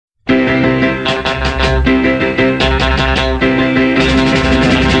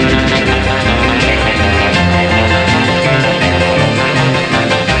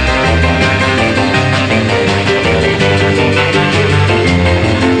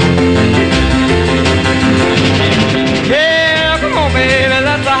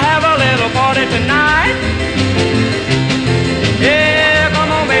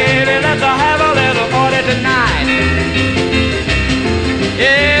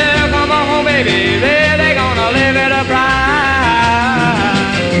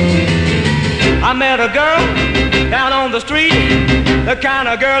street, the kind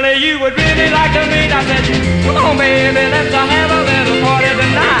of girl that you would really like to meet. I said, come on, baby, let's have a little party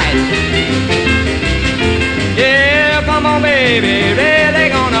tonight. Yeah, come on, baby, really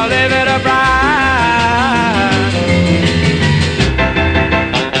gonna live it up right.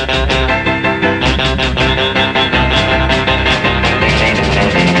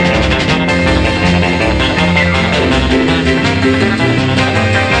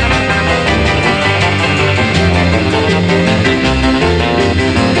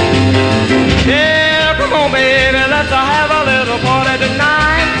 Yeah, come on, baby, let's have a little party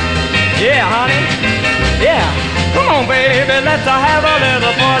tonight. Yeah, honey, yeah, come on, baby, let's have a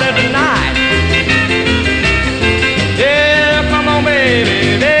little party tonight. Yeah, come on,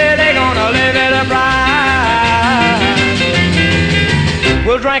 baby, really gonna live it up right.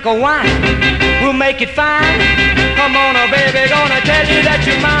 We'll drink a wine, we'll make it fine. Come on, baby, gonna tell you that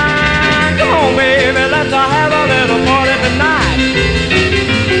you're mine. Come on, baby, let's have a little party tonight.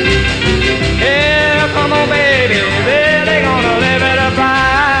 Yeah, come on, baby, really gonna live it up right.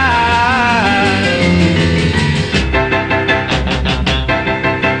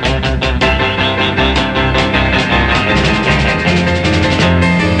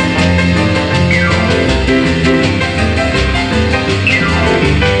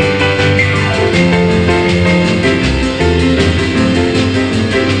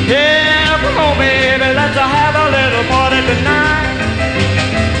 Yeah, come on, baby, let's have a little party tonight.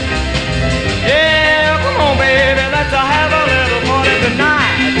 Yeah, come on, baby, let's have a little party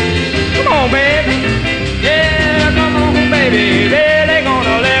tonight. Come on, baby. Yeah, come on, baby, really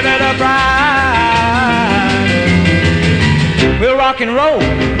gonna live it up right. We'll rock and roll,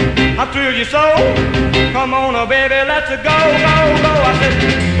 I'll thrill you so. Come on, baby, let's go, go, go. I said,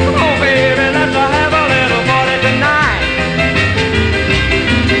 come on, baby, let's have a little party tonight.